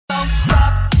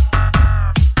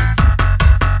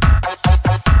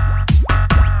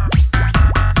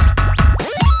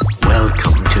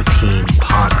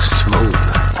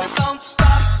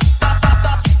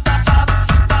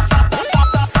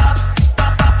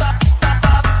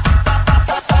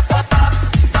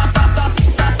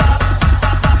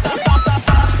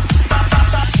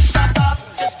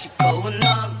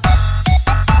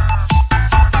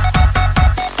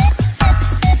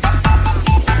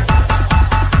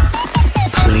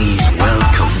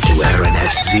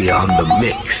G on the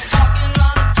mix.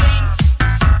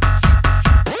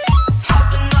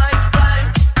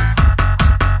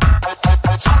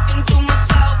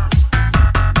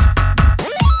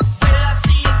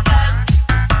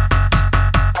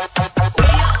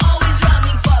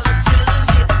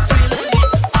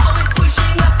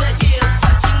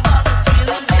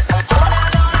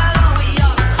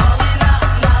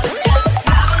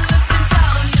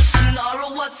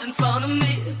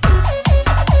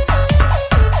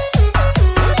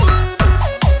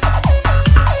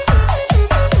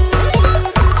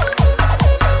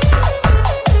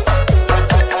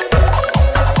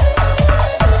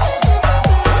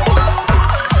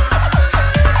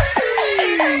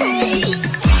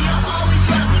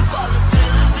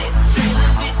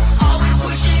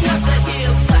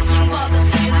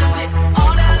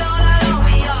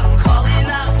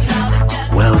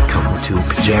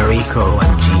 Jericho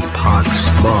and G Park's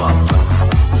Bob.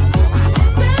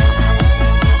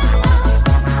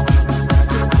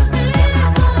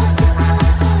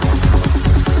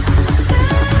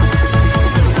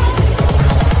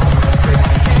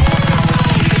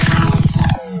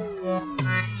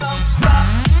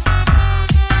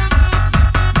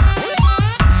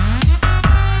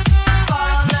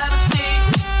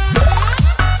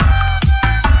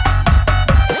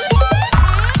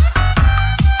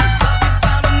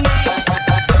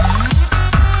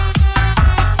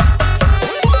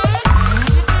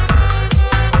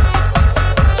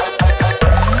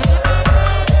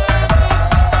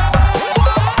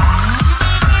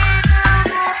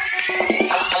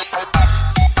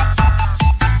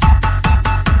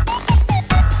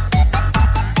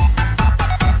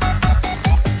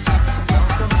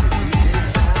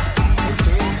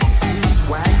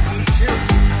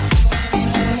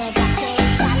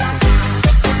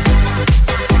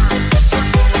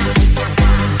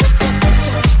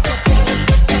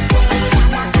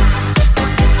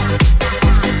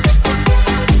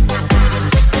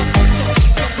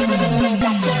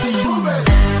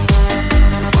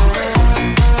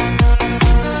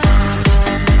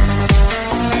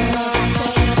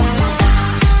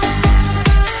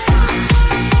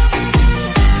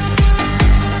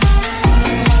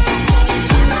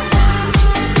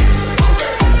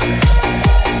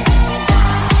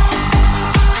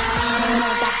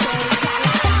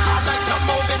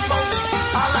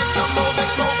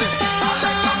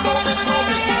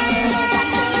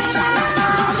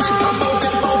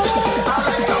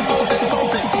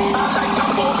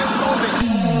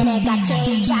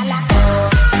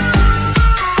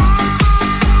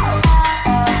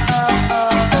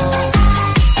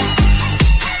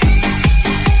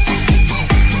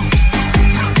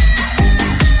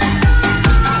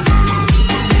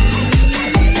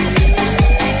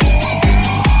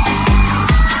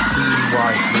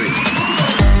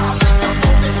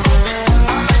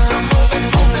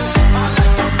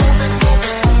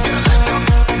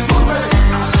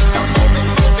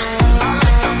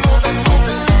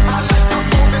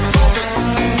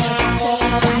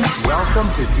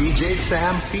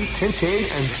 Sam feat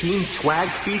Tintin and Keen Swag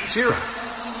feat Jira.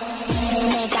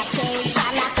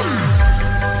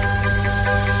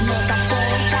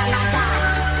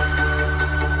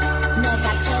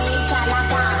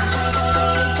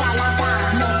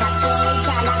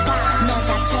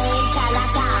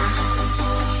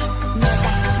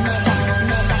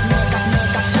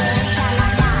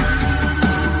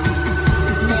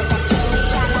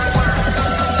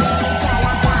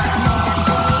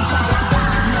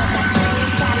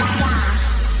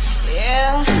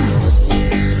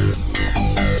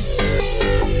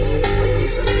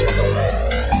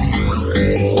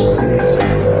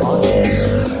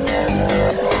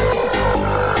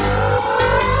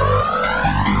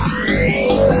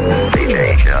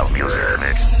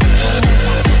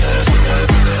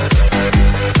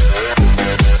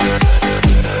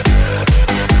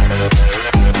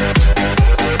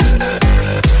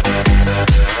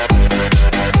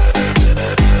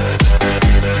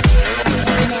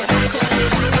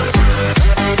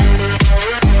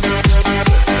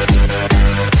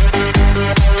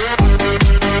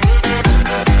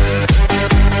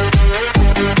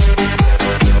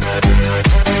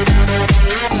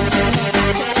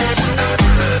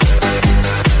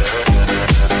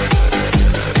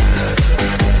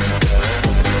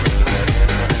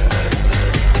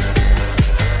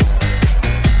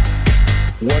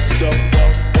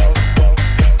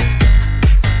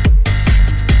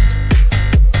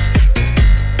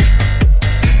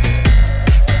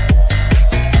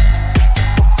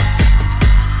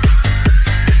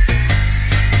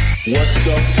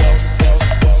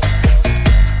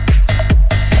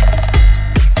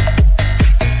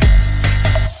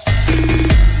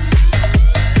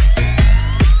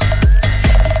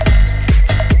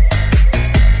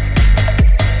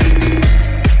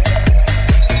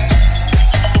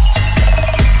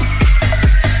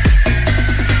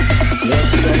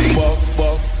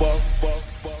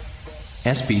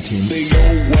 SB Team. They know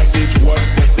what is what,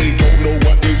 but they don't know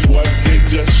what is what. They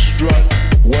just strut.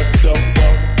 What the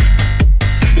fuck?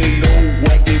 They know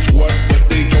what is what, but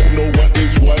they don't know what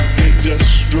is what. They just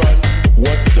strut.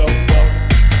 What the fuck?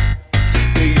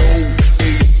 They know,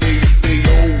 they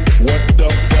know what the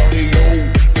fuck. They know,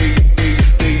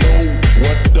 they know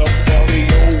what the fuck. They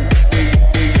know,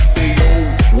 they know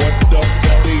what the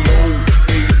fuck. They know,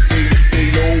 they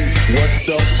know what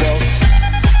the fuck.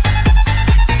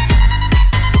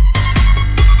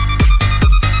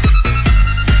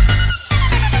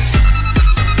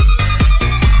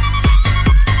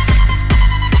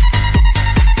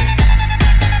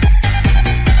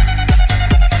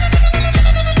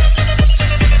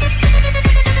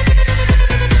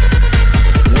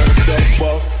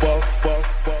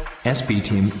 SB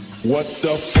Team. What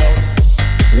the fuck?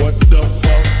 What the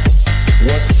fuck?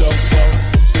 What the fuck?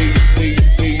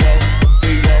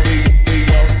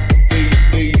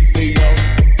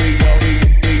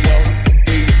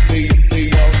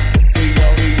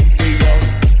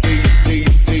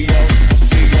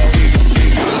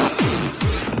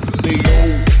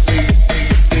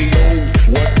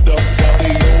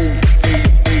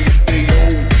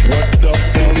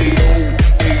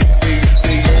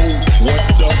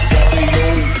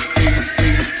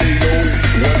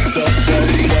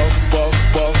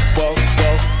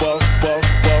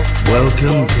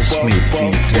 Welcome to Smithy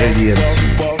Italian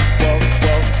Team.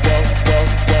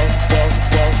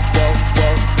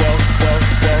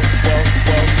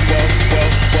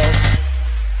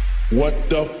 What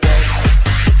the fuck?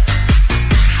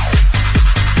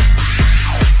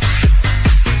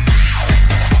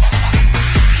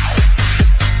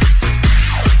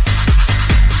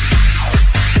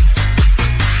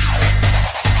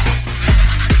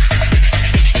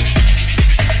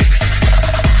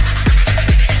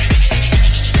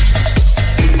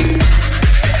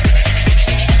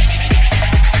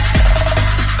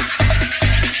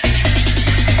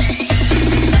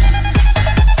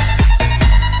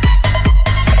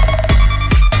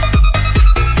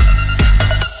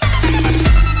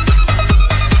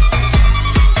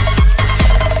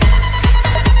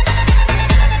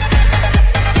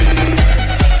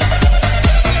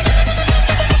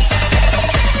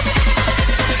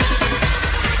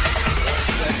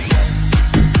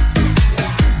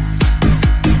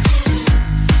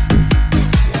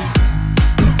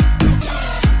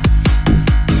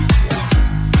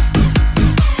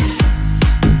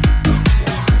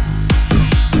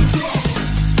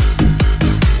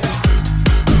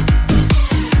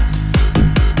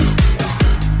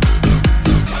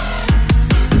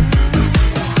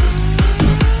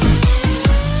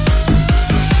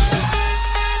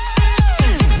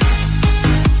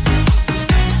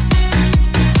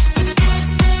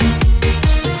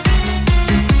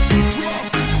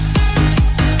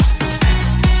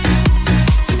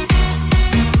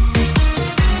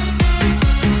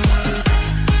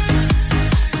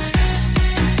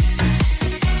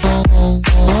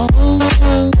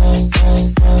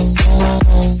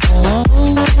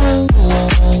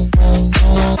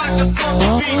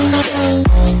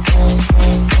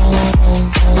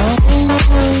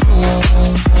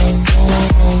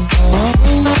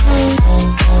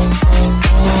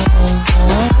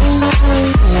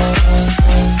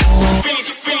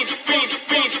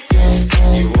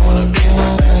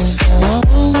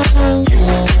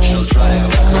 She'll try a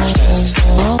record test.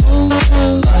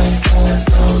 Life has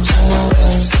no time to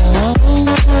rest.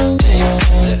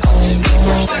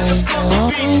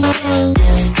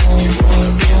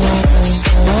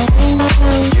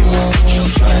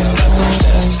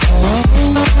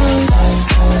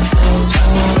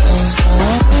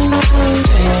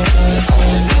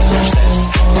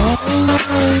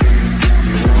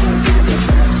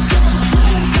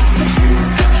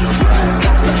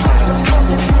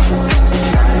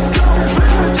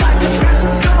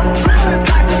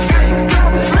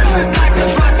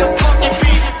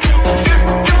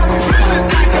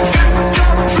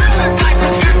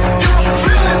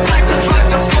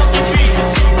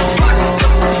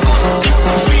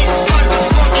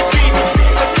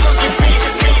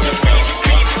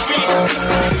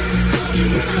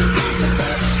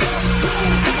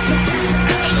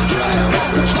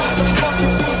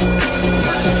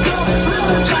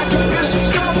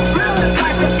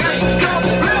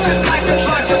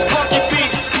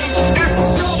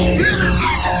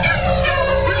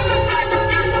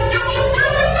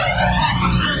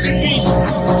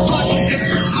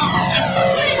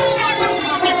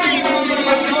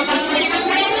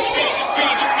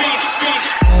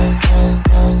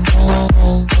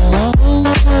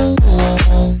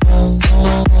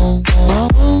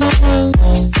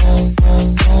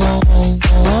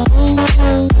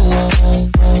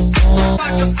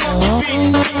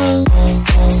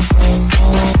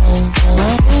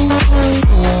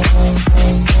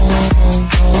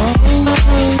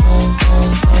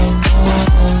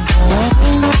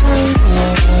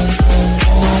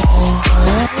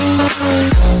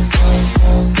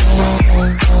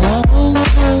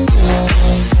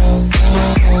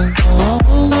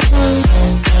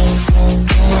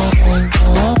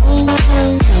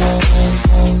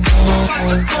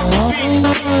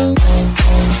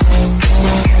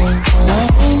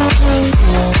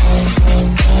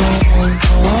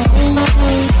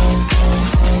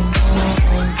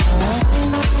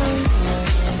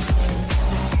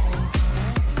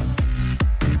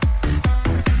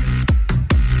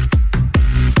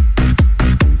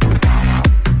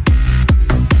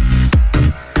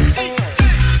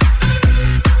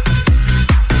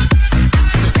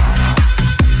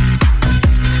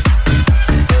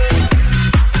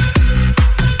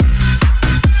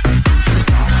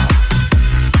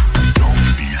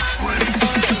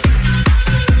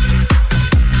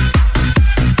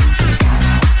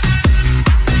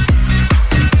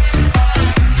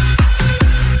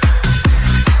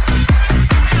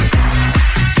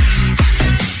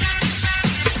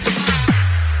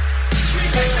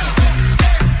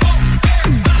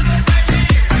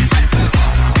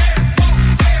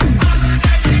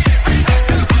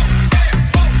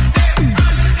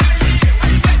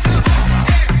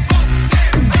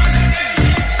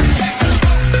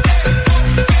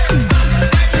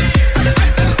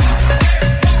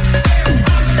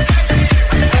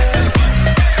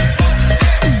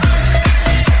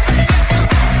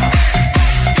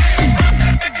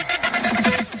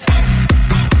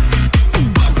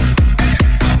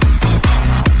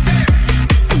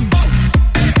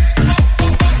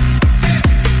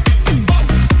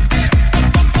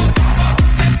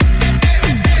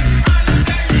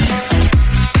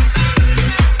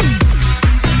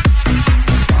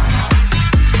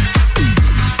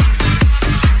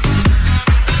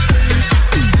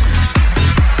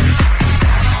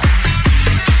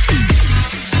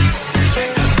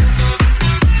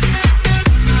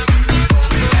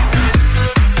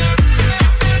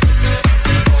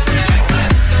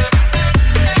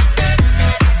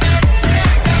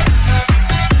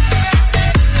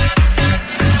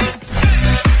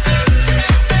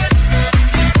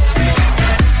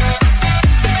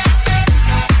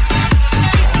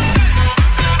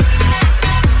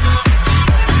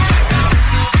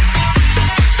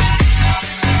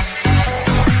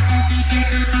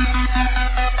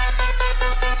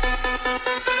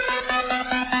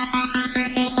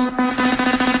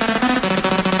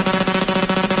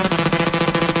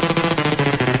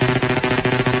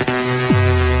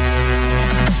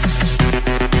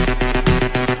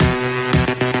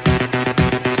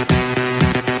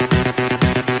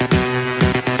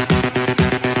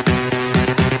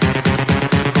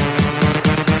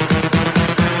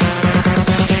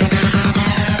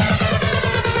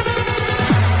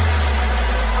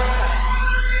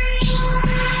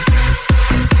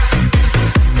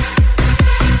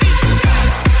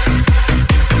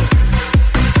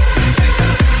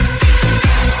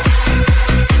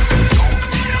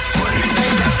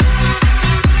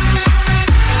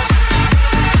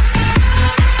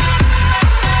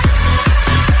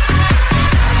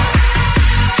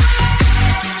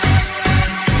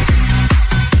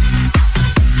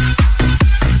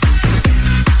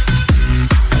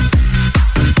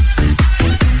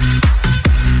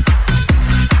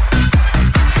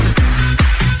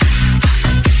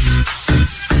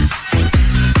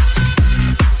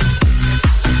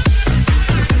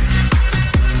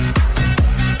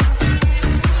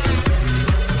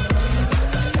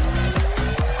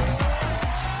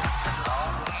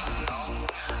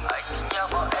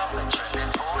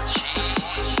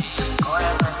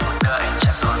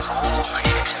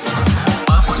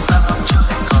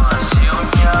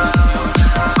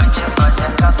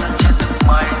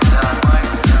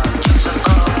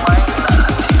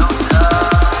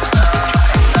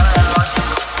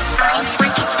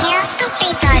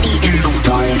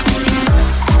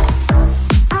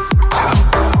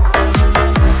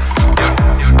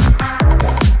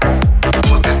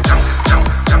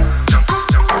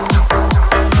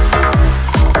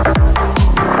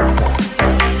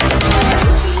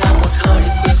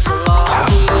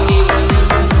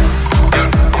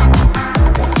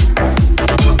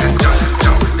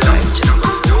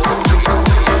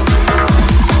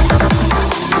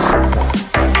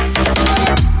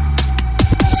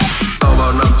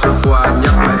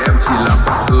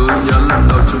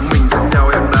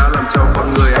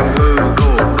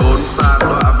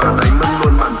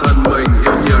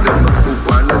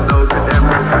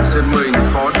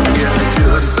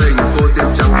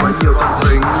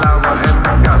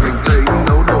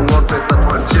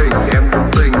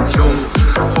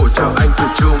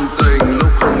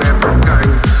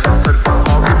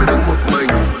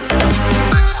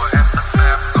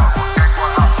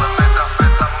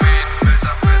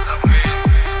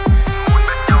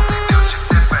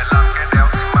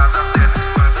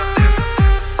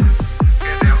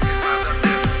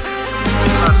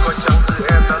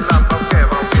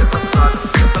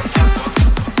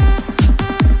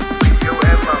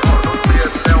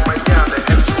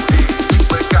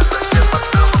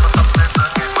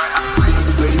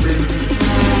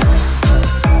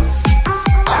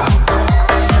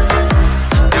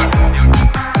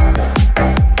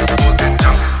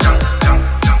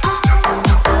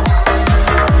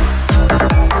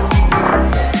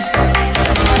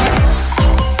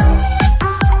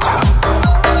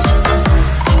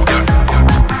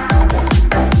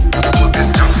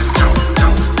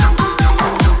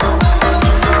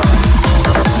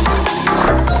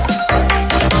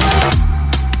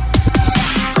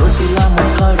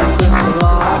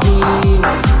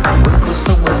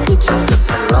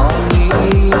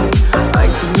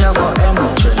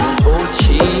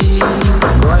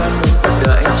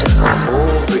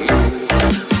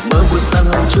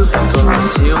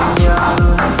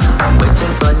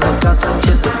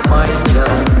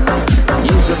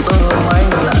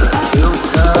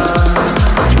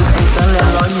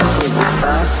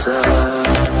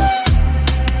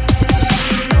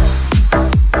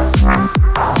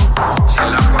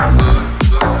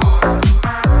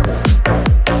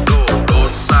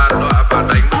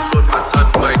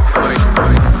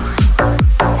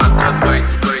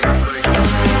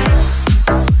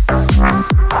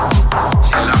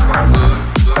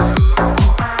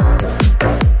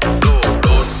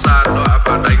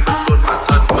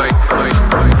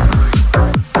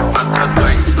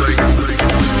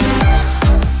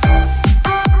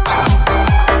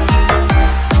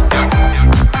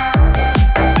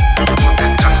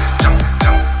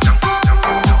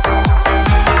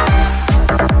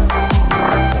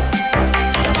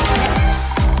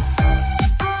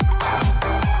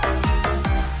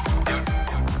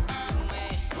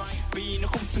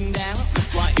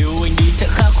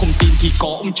 có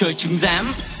ông trời chứng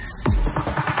giám.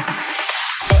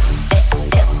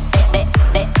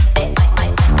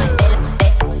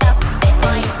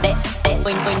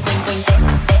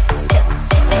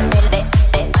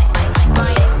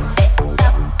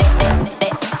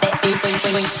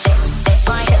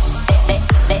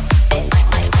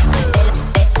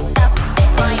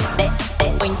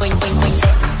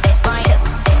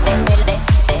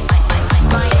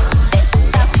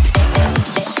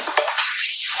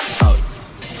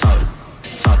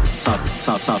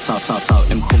 Sợ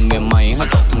em không nghe máy hay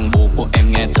sợ thằng bố của em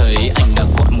nghe thấy. Anh đã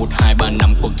gọi 1, 2, 3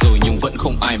 năm cuộc rồi nhưng vẫn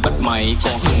không ai bắt máy. Có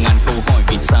hàng ngàn câu hỏi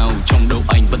vì sao trong đầu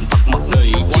anh vẫn thắc mắc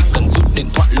đầy. Chỉ cần rút điện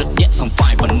thoại lướt nhẹ sang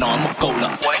file và nói một câu là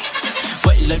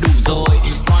vậy là đủ rồi,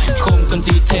 không cần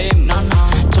gì thêm.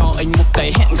 Cho anh một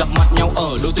cái hẹn gặp mặt nhau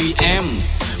ở đô tùy em.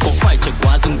 Có phải trải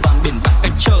qua rừng vàng biển bạc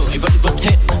cách chờ anh vẫn vượt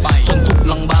hết. Thuần thục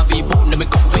lăng ba vì bộ nên mới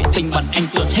cộng vệ tinh bắn anh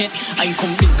tượt hết. Anh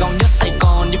không đỉnh cao nhất Sài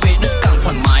Gòn nhưng về đất càng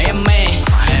thoải mái em mê.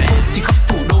 Thôi thì khắp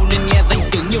thủ đô nên nghe danh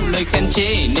tiếng nhiều lời khen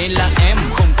chê. Nên là em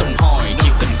không cần hỏi, chỉ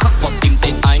cần khắc vào tim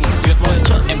tên anh. Việc hỗ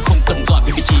trợ em không cần giỏi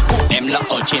vì vị trí của em là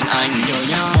ở trên anh.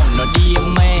 Bỏ nó đi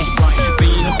em mê, vì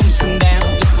nó không xứng đáng.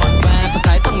 Và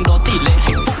cái thằng đó tỷ lệ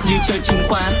hạnh phúc như chơi chứng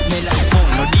khoán. Nên là bỏ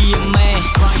nó đi em mê,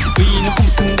 vì nó không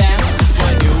xứng đáng.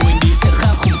 Điều anh đi sẽ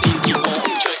khác không tin chỉ có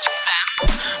ông trời chứng giám.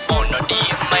 Bỏ nó đi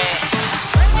em mê.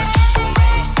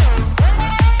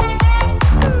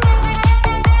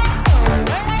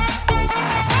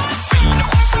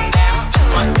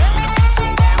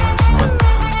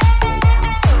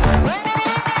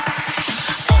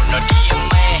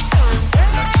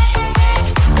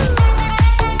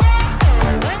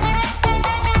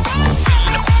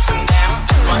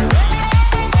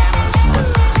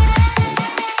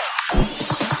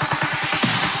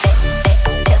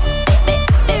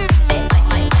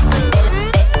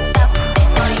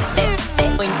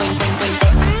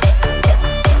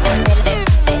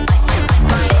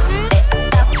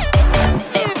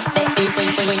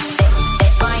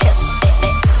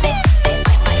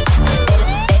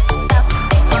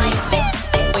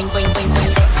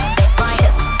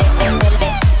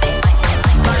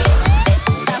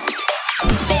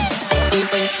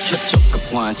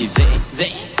 Thì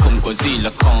dễ, không có gì là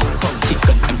khó. Chỉ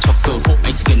cần em cho cơ hội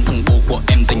anh sẽ khiến thằng bố của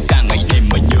em dành cả ngày đêm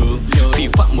mà nhớ. Vì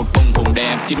phạm một bông hồng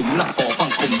đẹp thì đúng là có bằng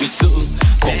không biết giữ.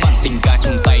 Có bản tình ca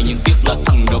trong tay nhưng tiếc là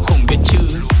thằng đó không biết chữ.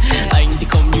 Anh thì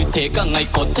không như thế cả ngày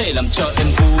có thể làm cho em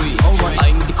vui.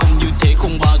 Anh thì không như thế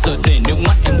không bao giờ để nước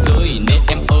mắt em rơi. Nên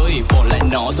em ơi bỏ lại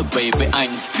nó rồi về với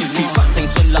anh. Vì phạm thanh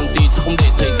xuân làm gì sao không để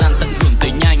thời gian tận hưởng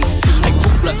tới nhanh. Hạnh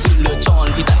phúc là sự lựa chọn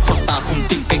thì tại sao ta không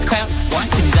tìm cách khác.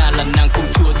 Sinh ra là nàng công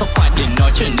chúa sao phải để nó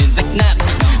trở nên rách nát.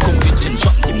 Không biết trân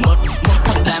trọng thì mất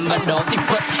thật đam mà đó thì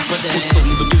vẫn. Cuộc sống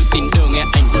vẫn như tin đường nghe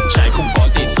anh thật trái không có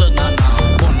gì sơn.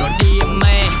 Bỏ nó đi em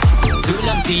mê, giữ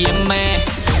làm gì em mê.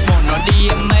 Bỏ nó đi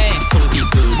em mê, thôi thì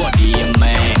cứ bỏ đi em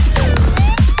mê.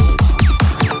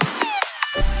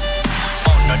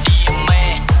 Bỏ nó đi em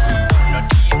mê, bỏ nó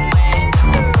đi em mê.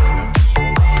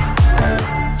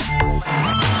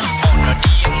 Bỏ nó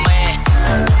đi em mê,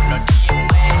 bỏ nó đi em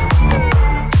mê.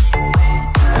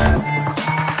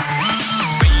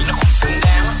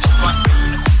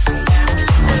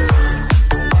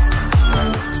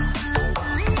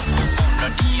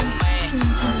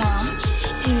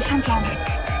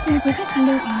 Xin quý khách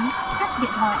lưu ý tắt điện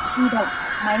thoại di động,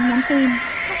 máy nhắn tin,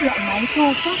 các loại máy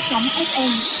thu phát sóng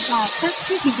FM và các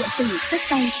thiết bị điện tử sách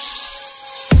tay.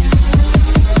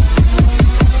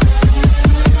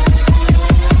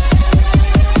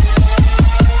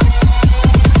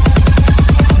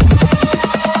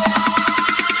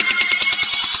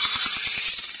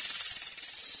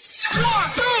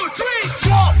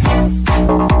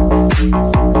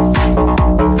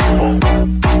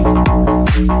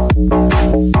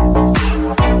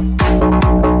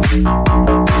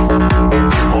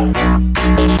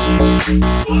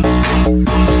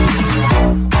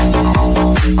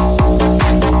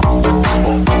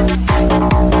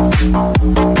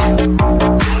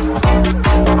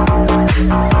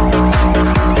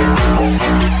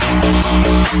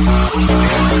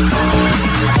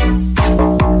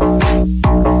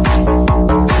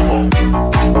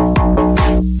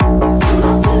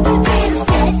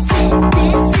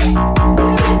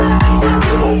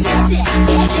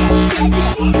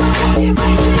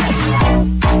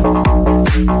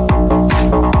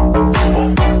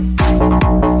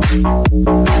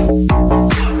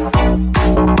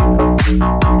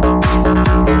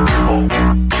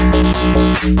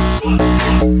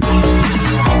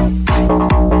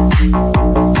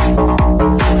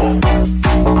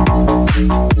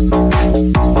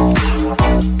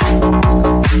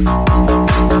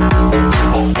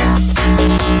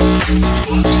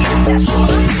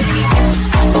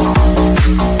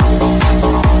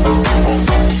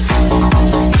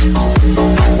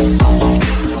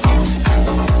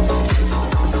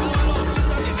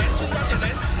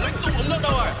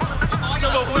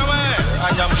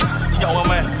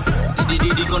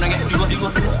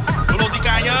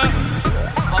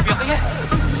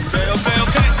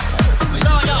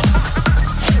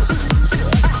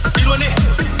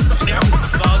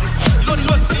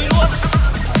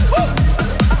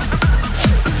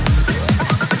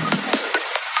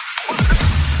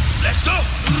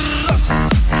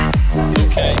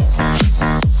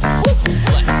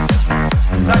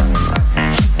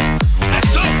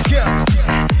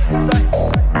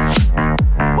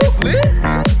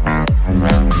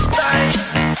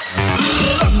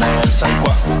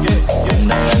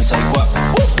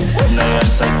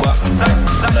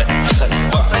 hôm nay anh say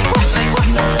quá,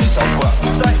 hôm nay anh say quá,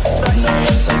 hôm nay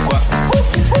anh say quá,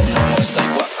 hôm nay anh say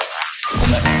quá,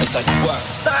 hôm nay anh say quá.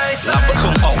 Làm vẫn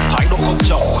không ổn, thái độ không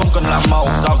trọng, không cần làm màu,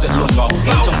 giao diện luôn ngầu.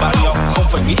 Lên trong ba nhau, không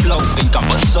phải nghĩ lâu, tình cảm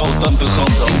vẫn sâu, tâm tư không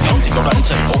giấu. Em thì có đánh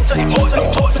chảy hôi,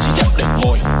 đậu trội và chỉ đẹp để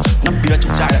ngồi. Nắp bia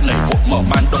trong chai đã nảy vội, mở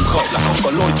màn đồng khởi là không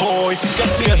có lôi thôi. Két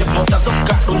bia hiệp một đã dốc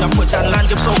cạn, đôi nhắm vừa tràn lan,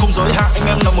 game sâu không giới hạn. Anh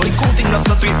em là mới cũ tình nợ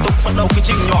ra tùy tục, bắt đầu quy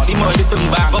trình nhỏ đi mời đi từng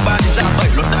bà. Vào ba đến ra bảy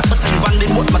luật đã bất thành văn, đến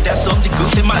muộn mà té sớm thì cứ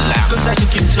thế mà làm. Cơn say chưa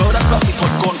kịp chớ đã sợ bị thổi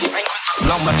cồn thì anh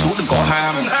lòng là chú đừng có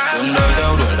ham. Đường đời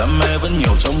theo đuổi đam mê vẫn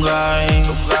nhiều trông gai.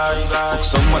 Cuộc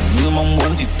sống vẫn như mong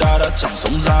muốn thì ta đã chẳng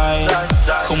sống dai.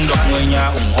 Không được người nhà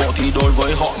ủng hộ thì đối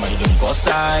với họ mày đừng có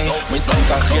sai. Mấy tông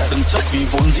ca khẽ đừng chấp vì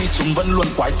vốn dĩ chúng vẫn luôn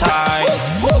quái thai.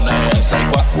 Hôm nay anh say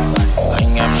quá,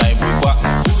 anh em này vui quá,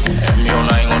 em yêu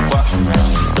này ngon quá,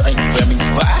 đợi anh về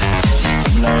mình vã.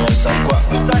 Hôm nay anh say quá,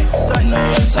 hôm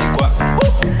nay anh say quá,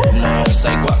 hôm nay anh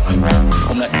say quá,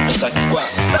 hôm nay anh say quá.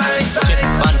 Trên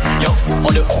bàn nhậu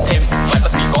order được thêm vài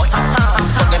bát mì gói,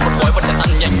 cho em một gói và chẳng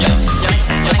ăn nhanh nhanh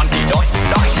nhanh ăn thì đói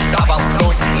đá vào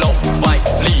đôi lẩu vài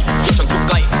ly rượu chẳng chút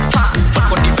cay. Vẫn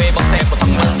còn đi về bằng xe của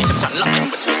thằng Nguồn thì chắc chắn là anh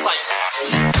vẫn chưa say.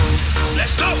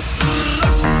 Let's go.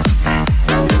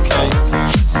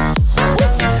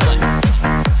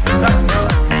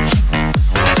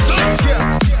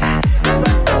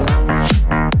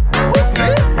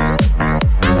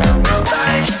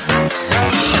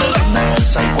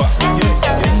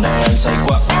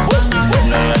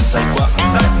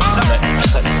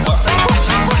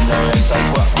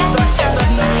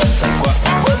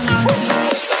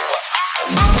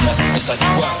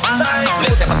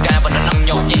 Lên xe bằng ca và nó nằm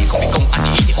nhau nhẹ, không bị công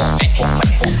ăn ý thì ổn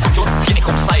không chút khi anh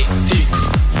không say thì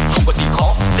không có gì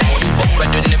khó. What's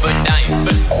better than never die,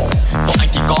 bọn anh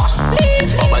chỉ có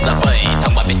bỏ ba ra bầy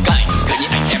thằng bạn bên cạnh cứ như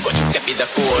anh em ở chung kẹp pizza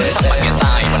cuốn. Thằng bạn nghe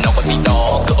tai mà nó có gì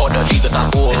đó cứ order đi rồi ta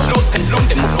mua luôn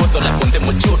thêm một phút tôi lại buồn thêm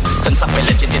một chút, thân sắc bay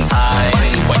lên trên thiên thai.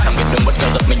 Quay sang bên đường bất ngờ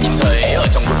giật mình nhìn thấy ở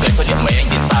trong bụi cây xuất hiện mấy anh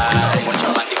tiền xa. Muốn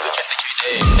chào bạn thì cứ chuyện tới chuyện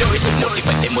đêm, nếu hết hiệp một thì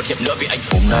phải thêm một hiệp nữa vì anh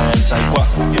hôm nay anh say quá,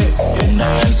 hôm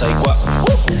nay anh say quá,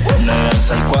 hôm nay anh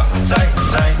say quá, say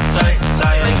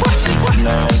hôm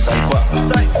nay anh say quá, hôm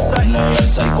nay anh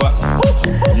say quá,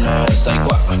 hôm nay anh say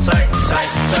quá, say hôm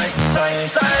nay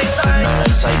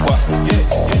anh say quá,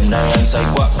 hôm nay anh say quá,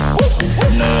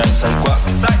 hôm nay anh say quá,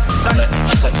 hôm nay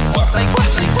anh say quá,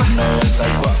 hôm nay anh say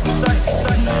quá,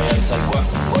 hôm nay anh say quá.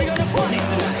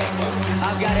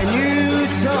 I've got a new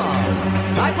song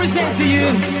I present to you.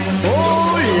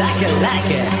 Oh, like it,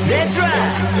 that's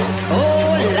right.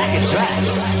 Oh, like a track.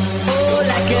 Oh,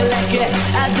 like it,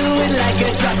 I do it like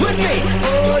a track with me.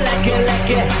 Oh, like it,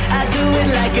 I do it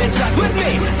like a track with me.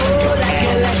 Oh, like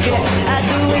it, I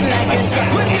do it like a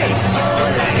track with me. Oh,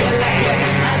 like it,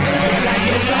 I do it like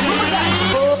a track with me.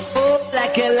 Oh,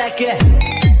 like it.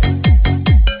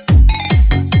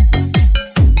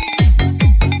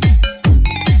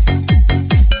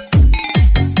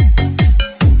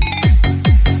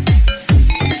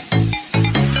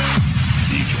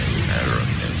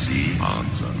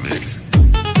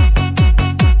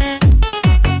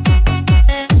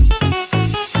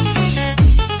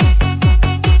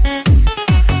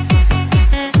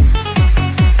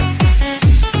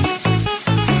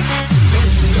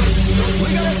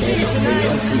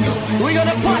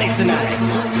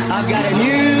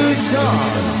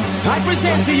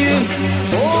 To you,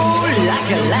 oh,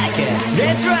 like it,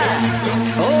 that's right.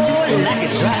 Oh, like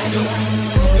a track.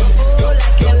 Oh,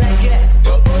 like it, oh, like it,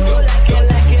 oh, like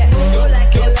it, oh, like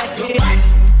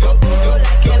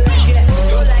it,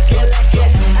 oh, like it,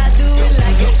 I do it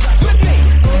like a track with me.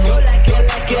 Oh, like it,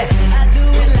 I do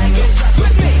it like a track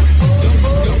with me. Keep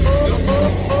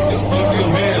your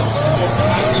hands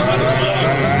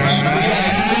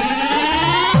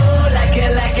Oh, like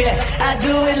it, I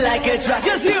do it like a track.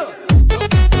 Just you.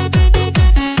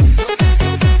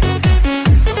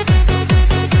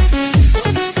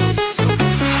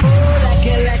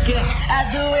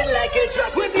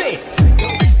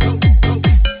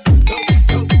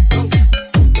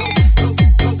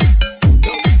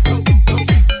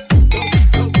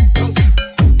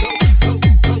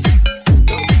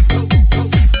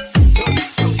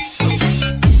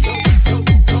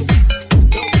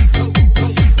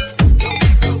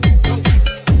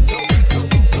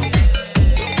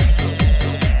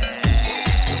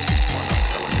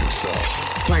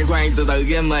 Từ từ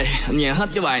game mày, anh nghe hết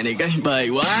cái bài này cái bề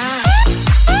quá.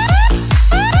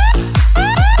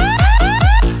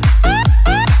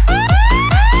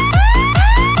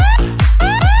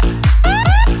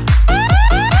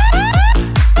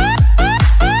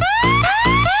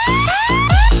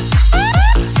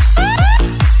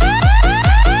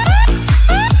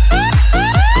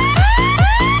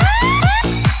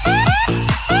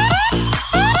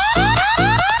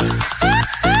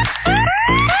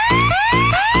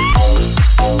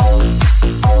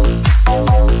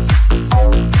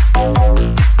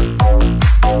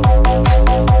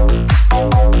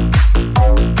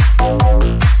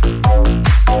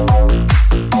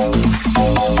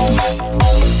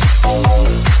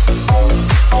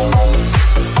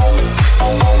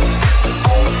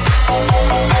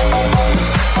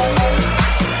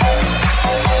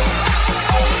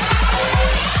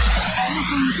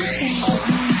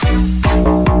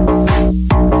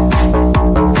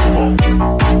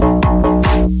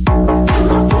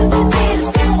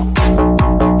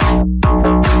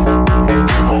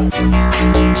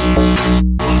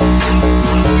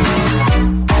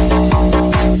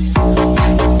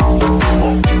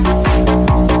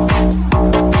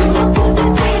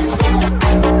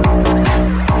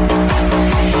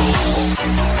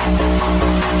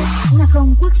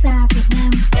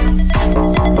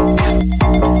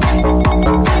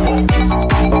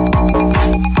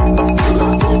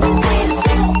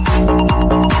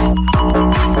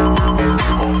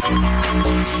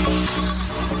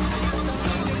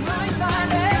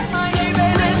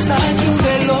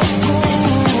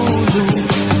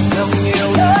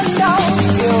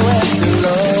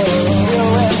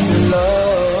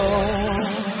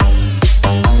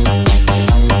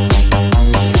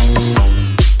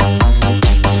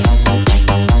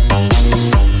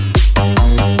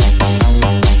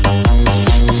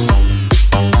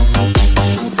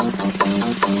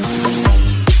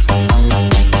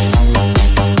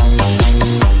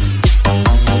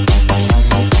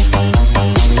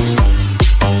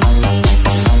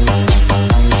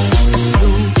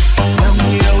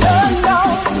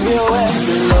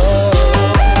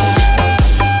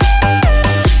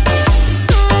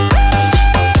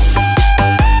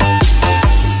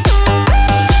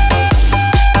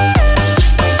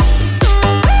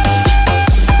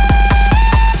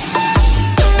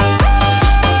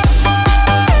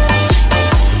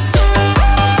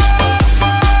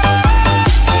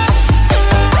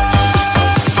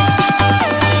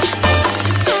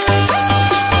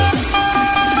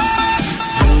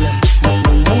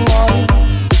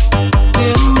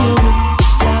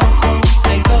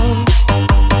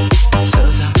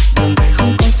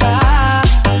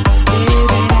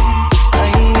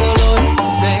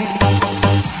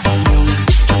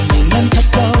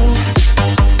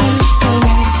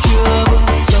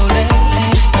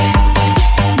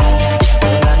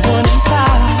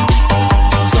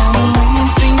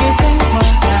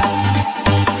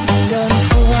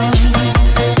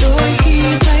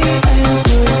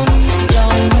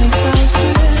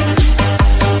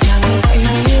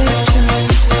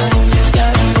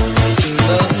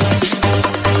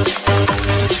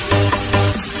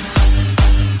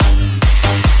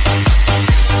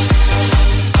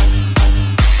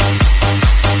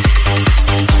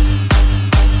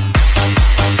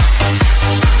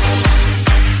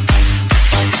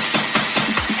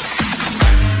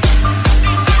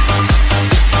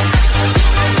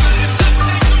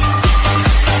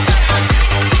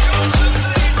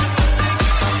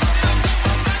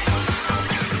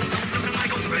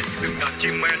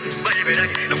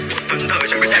 tuần thờ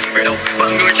chẳng biết em về đâu và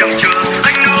người chẳng chờ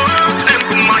anh nữa. Em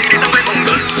cùng mày đi sang bên mong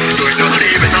đợi rồi nữa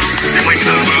đi về sau để mình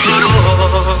giờ vừa đó.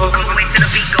 I'm going to the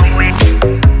beat going.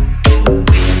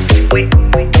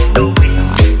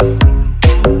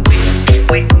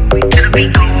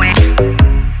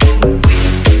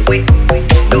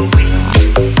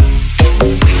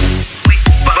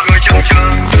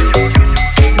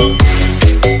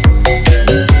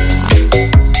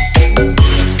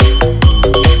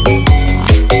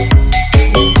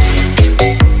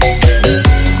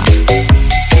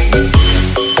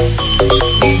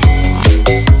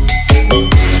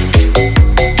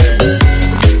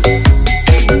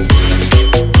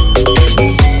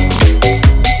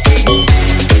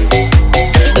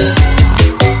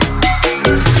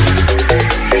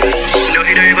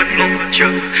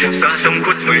 Xa sông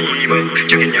khuất mây mờ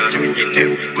trước khi nhà nhìn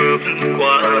em bước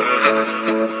qua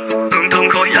hương thơm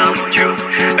khói áo trường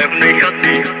em nay khác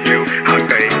đi nhiều hàng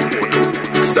ngày mùa thu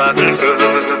sáng giờ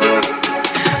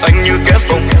anh như kẻ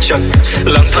phong trần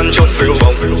lang thang trốn phiêu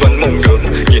vọng vẫn mong được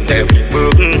nhìn em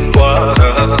bước qua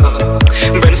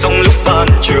bên sông lúc ban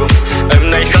chiều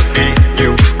em nay khác đi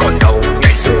nhiều còn đâu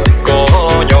ngày xưa có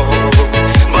nhau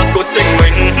và cuộc tình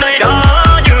mình nay đã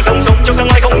như dòng sông trong sáng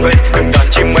mai không về từng đàn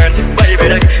chim én bay về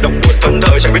đây đồng buồn thân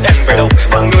thờ chẳng biết em về đâu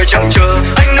và người chẳng chờ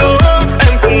anh nữa.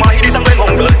 Em cùng mày đi sang bên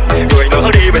mong đợi người nữa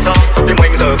đi về sau tim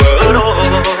anh giờ vỡ đôi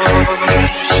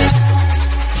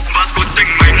và cuộc tình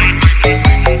mình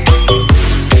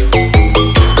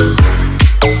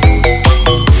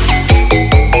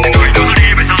người nữa đi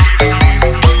về sau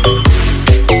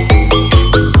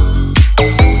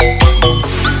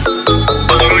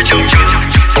và người chẳng chờ.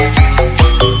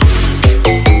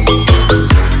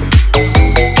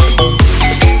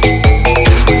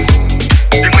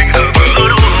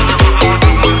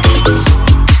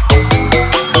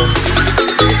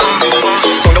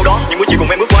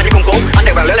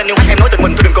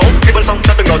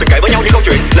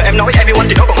 Em nói em yêu anh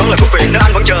thì nó còn hơn là thuốc phiện nên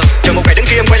anh vẫn chờ một ngày đến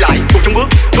khi em quay lại cùng chung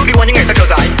bước đi qua những ngày ta thở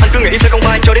dài. Anh cứ nghĩ sẽ không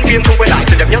phai cho đến khi em không quay lại.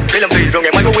 Tình đẹp nhất để làm gì rồi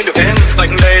ngày mai có quên được em.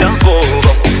 Anh đây đã vô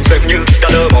vọng xem như đã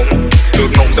lơ mộng ước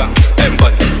mong rằng em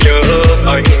vẫn nhớ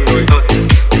anh người ơi.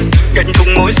 Kết thúc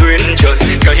mối duyên trời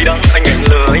cay đắng anh nghẹn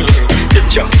lời biết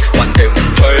chẳng hoàn em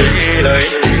phải lấy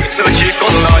giờ chỉ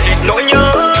còn lại nỗi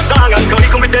nhớ xa ngàn khơi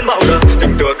không biết đến bao giờ.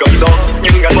 Tình tựa cầm gió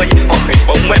như ngàn mây hoặc hình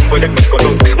bóng em với đất mình còn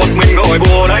luôn một mình ngồi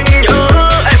buồn anh nhớ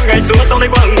ngày xưa sau đây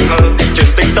quá hững hờ chuyện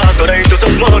tình ta giờ đây tôi giấc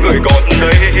mơ người còn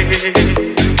đây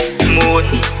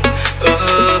muốn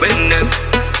ở bên em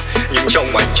nhưng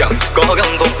trong anh chẳng có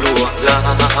găng vóc lụa là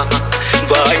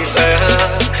và anh sẽ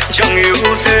chẳng yêu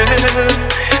thế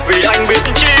vì anh biết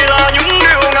chỉ là những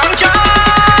điều ngang trái.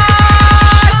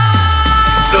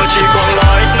 Giờ chỉ còn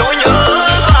lại nỗi nhớ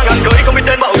xa ngàn khơi không biết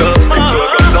đến bao giờ. Tình vừa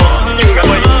cầm gió như ngàn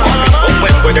mây hoặc mình bóng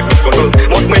em với đất mình còn vương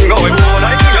một mình ngồi buồn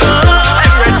anh nhớ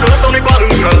em ngày xưa sau đây quá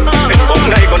hững hờ hình bóng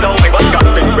này còn đâu anh vẫn cảm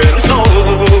tình bên sâu.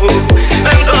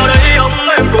 Em giờ đây ấm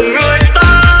em cùng người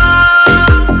ta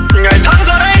ngày tháng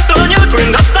giờ đây tựa như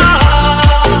thuyền đã xa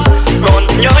còn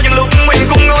nhớ những lúc mình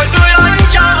cùng ngồi dưới ánh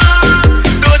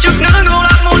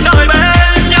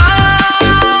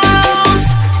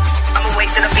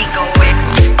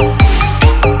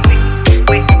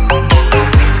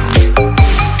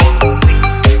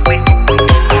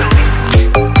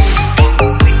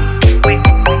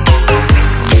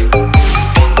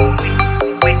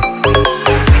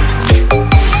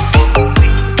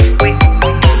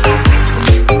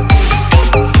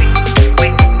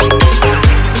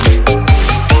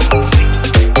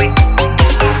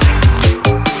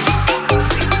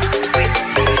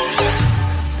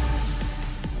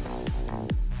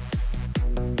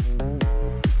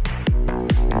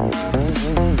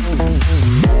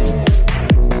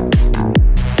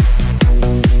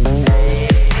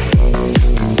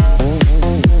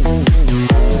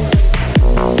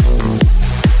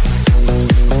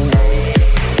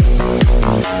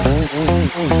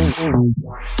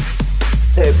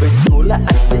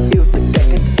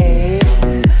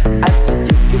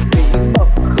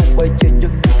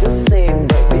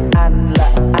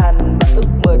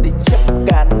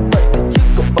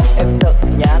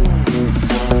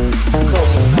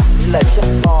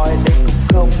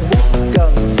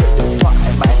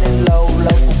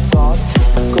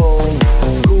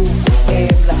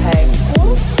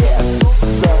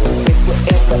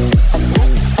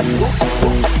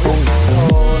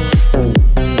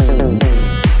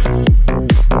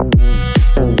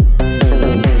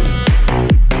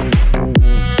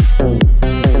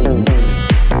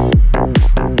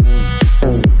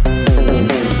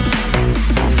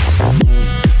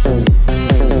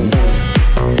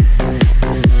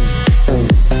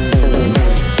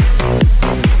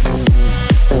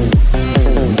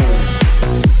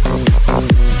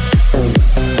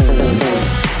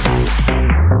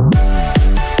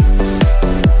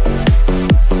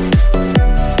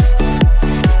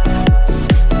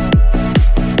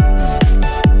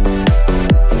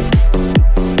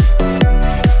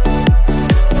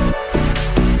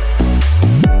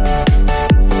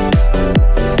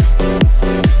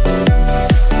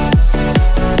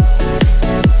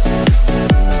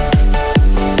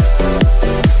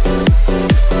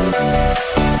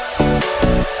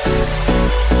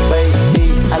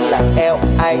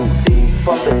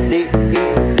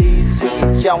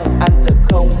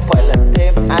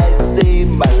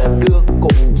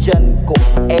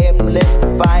của em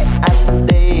lên vai anh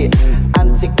đi.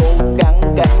 Anh sẽ cố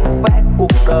gắng gánh vác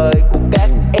cuộc đời của các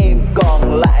em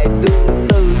còn lại tương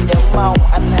tư, nhớ mong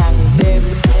anh hàng đêm.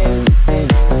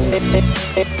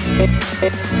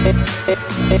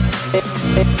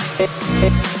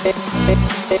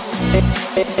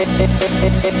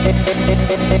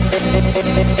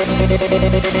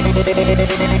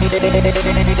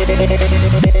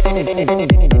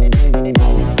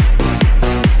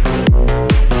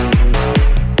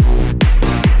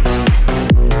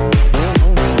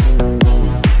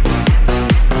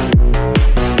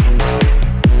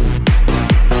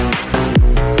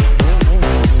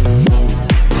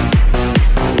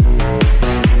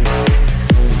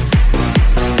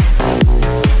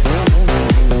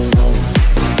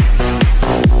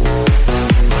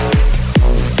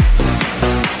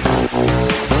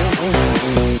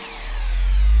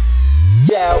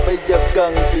 Bây giờ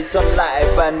cần chị xoay lại.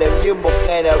 Và nếu như một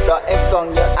ngày nào đó em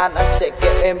còn nhớ anh sẽ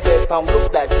kéo em về phòng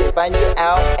lúc đã chỉ vai như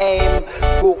áo em.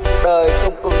 Cuộc đời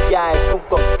không còn dài, không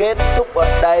còn kết thúc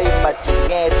ở đây, mà chỉ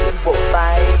nghe tiếng vỗ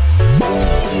tay.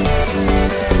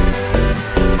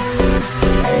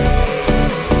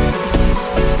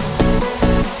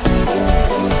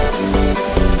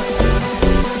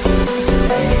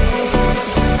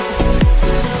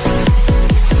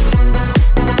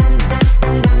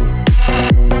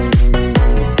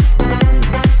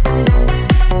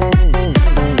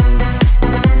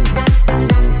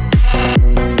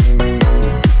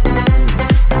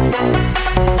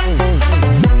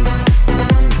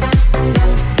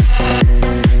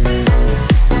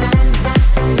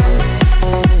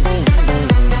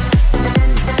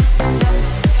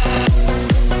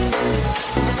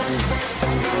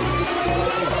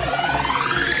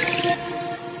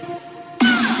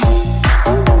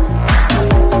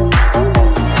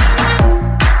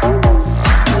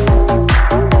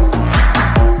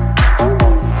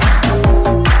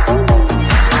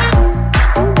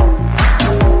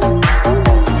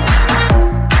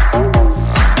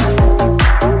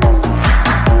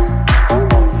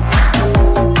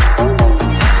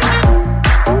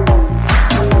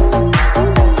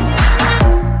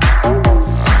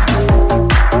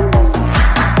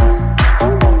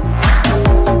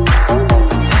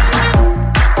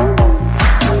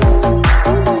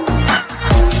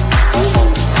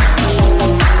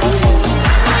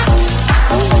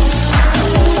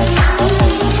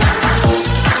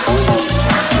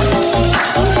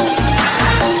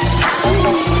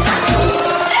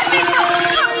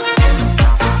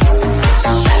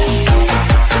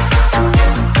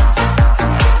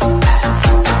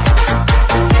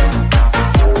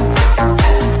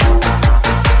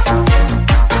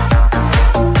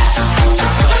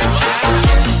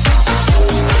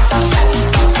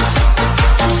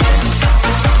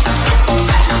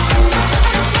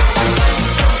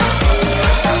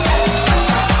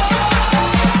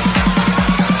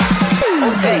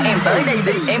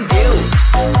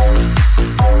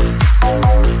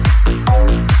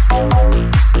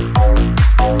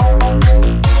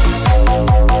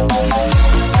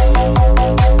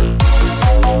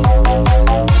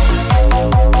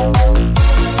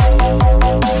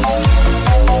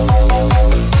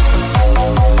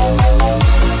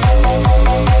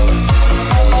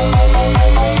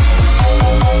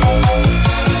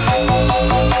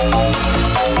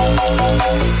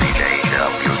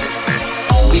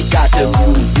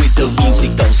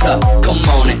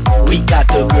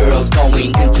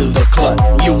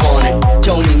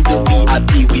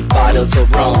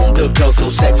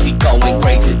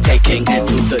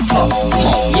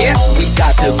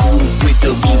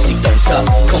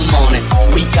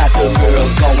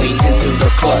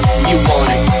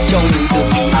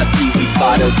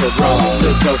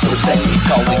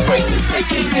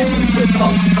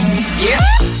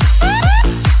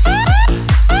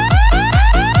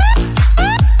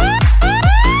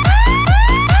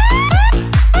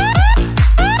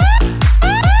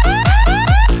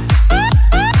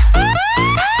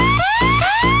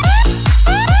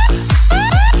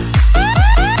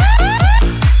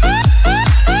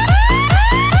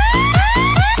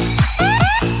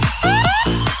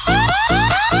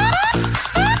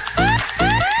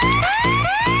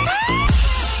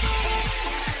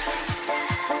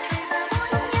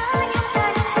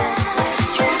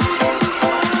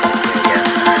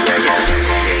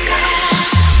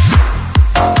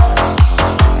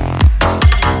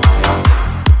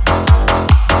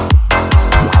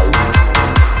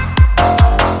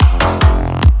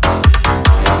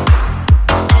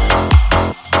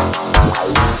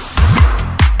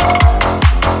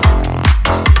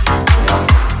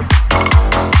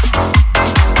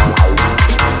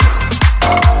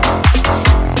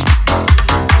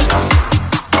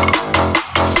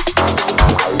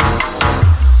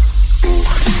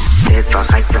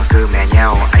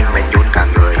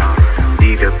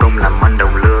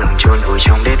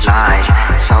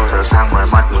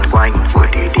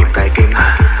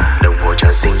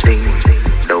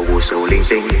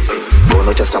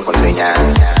 cho xong còn về nhà.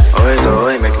 Ôi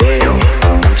rồi mệt ghê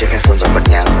nằm trên headphone rồi bật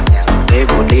nhạc. Thế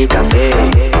một ly cà phê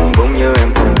bỗng như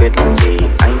em không biết làm gì.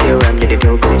 Anh yêu em như đêm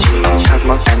yêu tôi chỉ thắc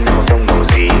mắc em có tông màu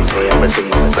gì. Thôi em vẫn xinh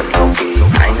một phần cầu kỳ.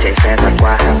 Anh chạy xe thoát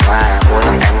qua hàng hoa mua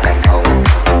tặng em cành hồng.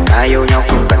 Ta yêu nhau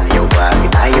không cần nhiều quà vì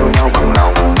ta yêu nhau bằng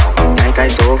lòng. Ngay cái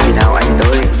số khi nào anh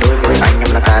tới đối với anh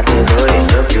em là cả thế giới.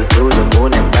 Love you too rồi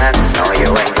muốn em back. Nói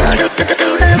yêu anh cả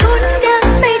đời.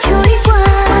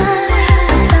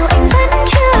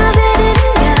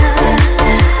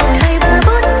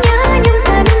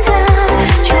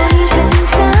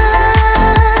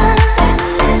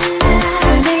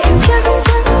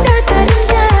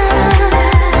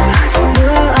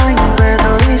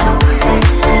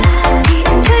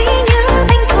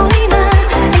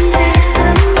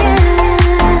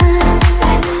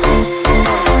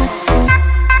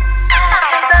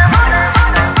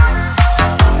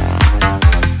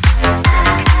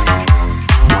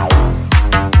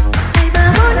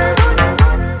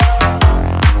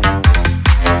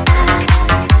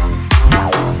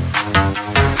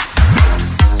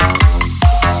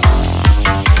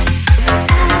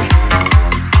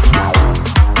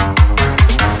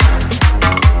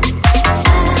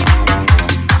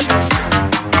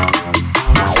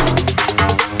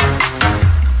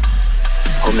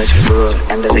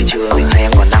 Em đã dậy chưa hay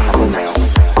em còn đang làm con mèo?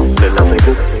 Lượn lờ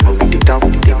Facebook, ngồi nghịch TikTok,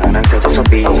 tìm hàng đang sale trên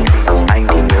Shopee. Anh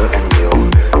thì nhớ em nhiều,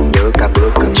 nhớ cả bữa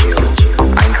cơm chiều.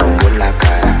 Anh không muốn là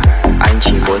cả, anh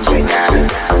chỉ muốn về nhà.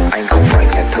 Anh không phải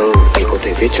nhà thơ để có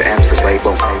thể viết cho em sự bay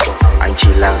bổng. Anh chỉ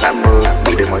là gã mơ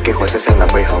bị đường ngoài kia khỏi xa xem là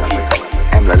mây hồng.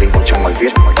 Em là linh hồn trong bài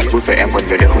viết, bút về em còn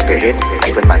nhiều điều không kể hết.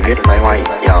 Anh vẫn mãi viết loay hoay,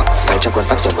 say trong cơn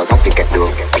tắc dần vào góc vì kẹt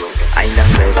đường. Anh đang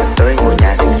về sắp tới ngôi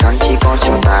nhà xinh xắn chỉ có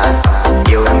cho ta.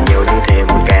 Yêu em nhiều như thế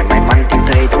một kẻ may mắn tìm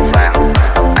thấy đủ vàng.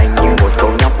 Anh như một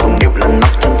câu nhóc không điệu lăn nóc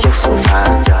trên chiếc sofa.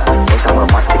 Mỗi sáng mở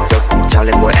mắt tỉnh giấc trao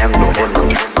lên môi em nụ hôn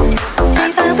nồng nàn.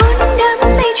 Ngày và 4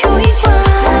 năm nay trôi qua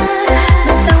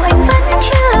mà sao anh vẫn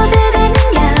chưa về đến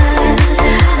nhà.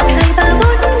 1, 2, 3,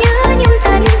 4 nhớ nhưng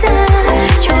tan ra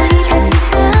trôi thật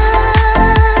xa.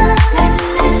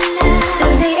 Giờ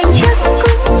này anh chắc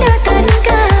cũng đã tất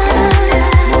cả.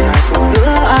 1, 2 phút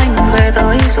nữa anh về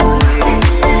tới rồi.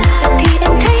 Thì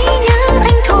em thấy nhớ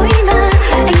anh thôi mà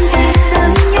anh về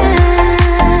sớm nha.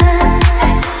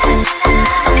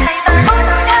 1, 2, 3, 4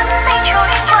 năm nay trôi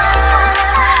qua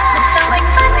mà sao anh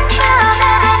vẫn chưa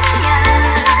về đến nhà.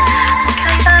 1,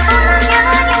 2, 3, 4 nhớ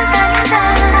nhưng tan ra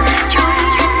trôi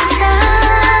thật xa.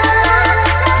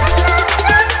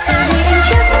 Giờ này anh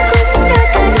chắc cũng đã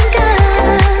tất cả.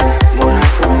 1, 2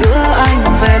 phút nữa anh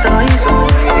về tới rồi.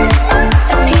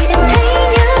 Thì em thấy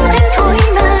nhớ anh thôi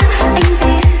mà anh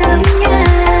về sớm nha.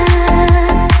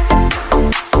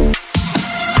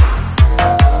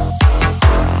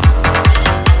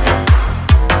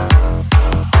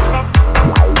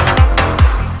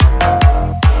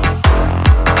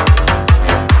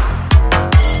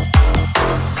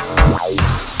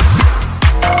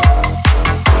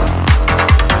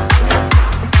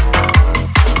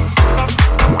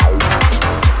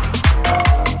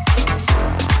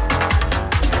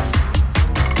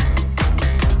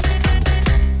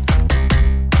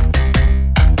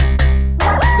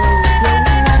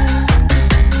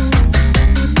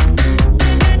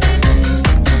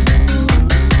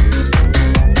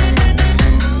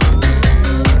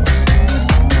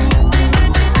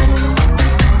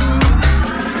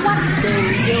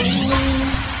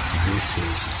 This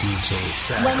is DJ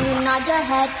Sam When you nod your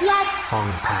head yes,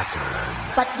 Hong Packer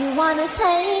but you wanna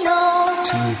say no.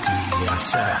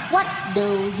 2PSF What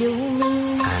do you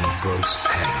mean? and Bruce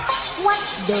Penn. What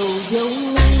do you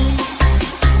mean?